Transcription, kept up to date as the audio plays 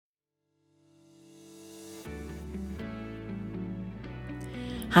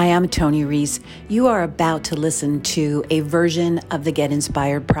Hi, I'm Tony Reese. You are about to listen to a version of the Get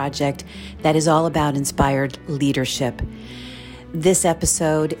Inspired project that is all about inspired leadership. This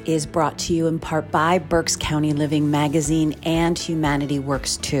episode is brought to you in part by Berks County Living Magazine and Humanity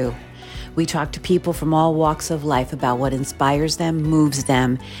Works Too. We talk to people from all walks of life about what inspires them, moves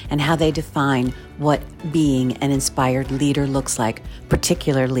them, and how they define what being an inspired leader looks like,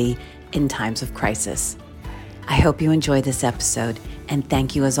 particularly in times of crisis. I hope you enjoy this episode, and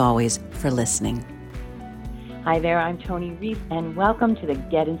thank you as always for listening. Hi there, I'm Tony Reese, and welcome to the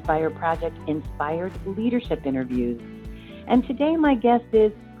Get Inspired Project Inspired Leadership Interviews. And today my guest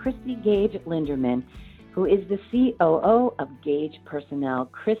is Christy Gage Linderman, who is the COO of Gage Personnel.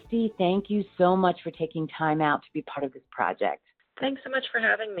 Christy, thank you so much for taking time out to be part of this project. Thanks so much for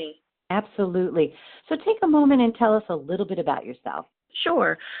having me. Absolutely. So take a moment and tell us a little bit about yourself.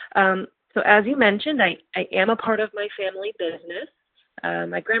 Sure. So as you mentioned, I am a part of my family business.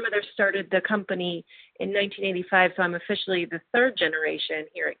 My grandmother started the company in 1985, so I'm officially the third generation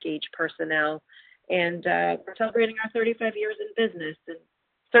here at Gage Personnel. And we're celebrating our 35 years in business. And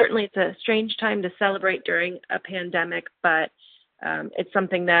certainly it's a strange time to celebrate during a pandemic, but it's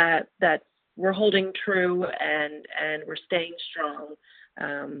something that we're holding true and we're staying strong.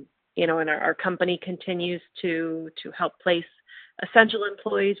 And our company continues to help place essential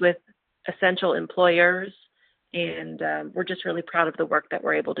employees with essential employers. And we're just really proud of the work that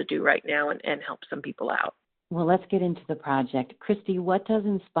we're able to do right now and help some people out. Well, let's get into the project. Christy, what does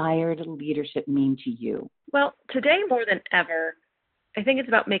inspired leadership mean to you? Well, today more than ever, I think it's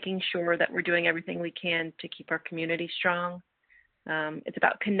about making sure that we're doing everything we can to keep our community strong. It's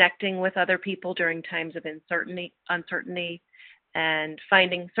about connecting with other people during times of uncertainty, and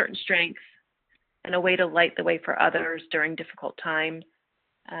finding certain strengths and a way to light the way for others during difficult times.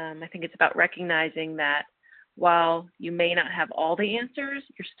 I think it's about recognizing that while you may not have all the answers,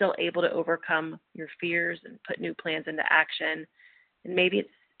 you're still able to overcome your fears and put new plans into action. And maybe it's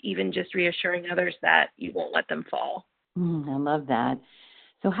even just reassuring others that you won't let them fall. I love that.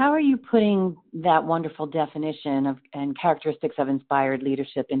 So how are you putting that wonderful definition and characteristics of inspired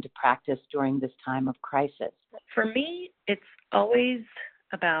leadership into practice during this time of crisis? For me, it's always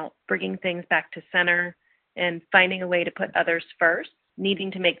about bringing things back to center and finding a way to put others first, needing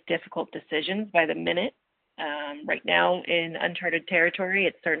to make difficult decisions by the minute. Right now in uncharted territory,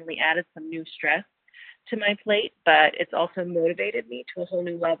 it's certainly added some new stress to my plate, but it's also motivated me to a whole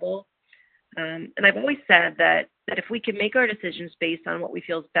new level. And I've always said that if we can make our decisions based on what we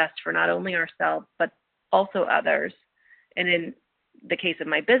feel is best for not only ourselves, but also others, and in the case of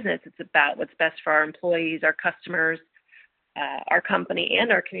my business, it's about what's best for our employees, our customers, our company,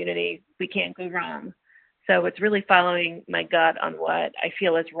 and our community, we can't go wrong. So it's really following my gut on what I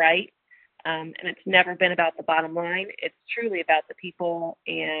feel is right. And it's never been about the bottom line. It's truly about the people,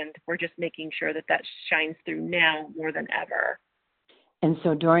 and we're just making sure that shines through now more than ever. And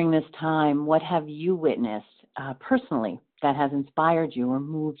so during this time, what have you witnessed personally that has inspired you or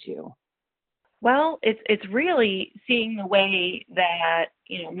moved you? Well, it's really seeing the way that,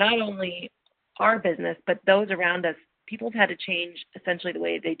 not only our business, but those around us, people have had to change essentially the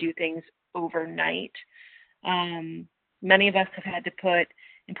way they do things overnight. Many of us have had to put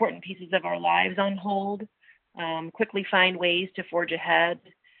important pieces of our lives on hold, quickly find ways to forge ahead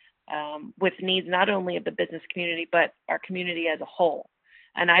with needs not only of the business community, but our community as a whole.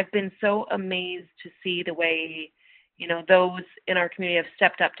 And I've been so amazed to see the way, those in our community have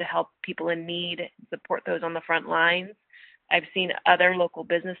stepped up to help people in need, support those on the front lines. I've seen other local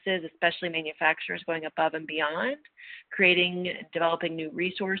businesses, especially manufacturers, going above and beyond, developing new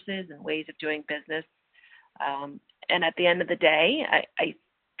resources and ways of doing business. And at the end of the day, I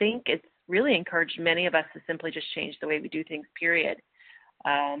think it's really encouraged many of us to simply just change the way we do things, period.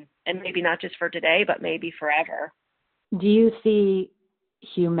 And maybe not just for today, but maybe forever. Do you see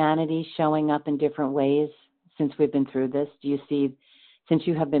humanity showing up in different ways since we've been through this? Do you see, since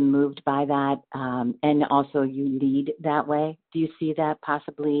you have been moved by that, and also you lead that way, do you see that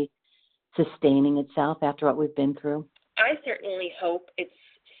possibly sustaining itself after what we've been through? I certainly hope it's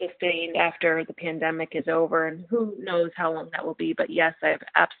sustained after the pandemic is over, and who knows how long that will be. But yes, I've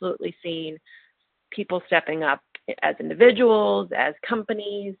absolutely seen people stepping up as individuals, as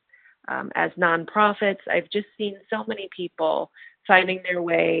companies, as nonprofits. I've just seen so many people finding their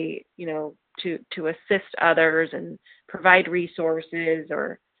way, to assist others and provide resources,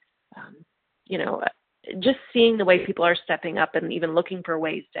 or, just seeing the way people are stepping up and even looking for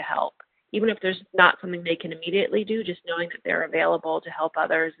ways to help. Even if there's not something they can immediately do, just knowing that they're available to help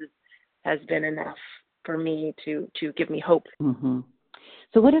others has been enough for me to give me hope. Mm-hmm.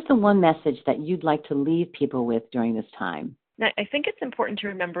 So what is the one message that you'd like to leave people with during this time? I think it's important to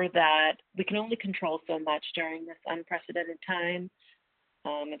remember that we can only control so much during this unprecedented time.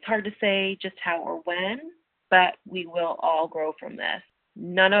 It's hard to say just how or when, but we will all grow from this.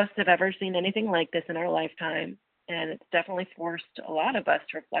 None of us have ever seen anything like this in our lifetime, and it's definitely forced a lot of us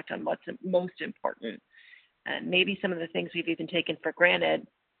to reflect on what's most important. And maybe some of the things we've even taken for granted,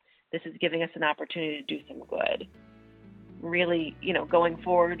 this is giving us an opportunity to do some good. Really, going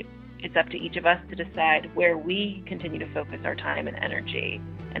forward, it's up to each of us to decide where we continue to focus our time and energy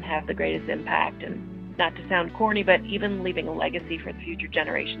and have the greatest impact. And not to sound corny, but even leaving a legacy for the future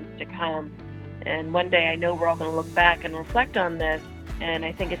generations to come. And one day I know we're all going to look back and reflect on this, and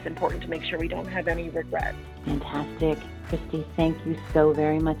I think it's important to make sure we don't have any regrets. Fantastic. Christy, thank you so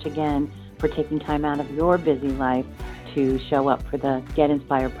very much again for taking time out of your busy life to show up for the Get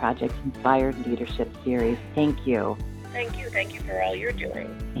Inspired Project Inspired Leadership Series. Thank you. Thank you. Thank you for all you're doing.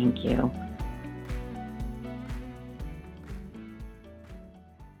 Thank you.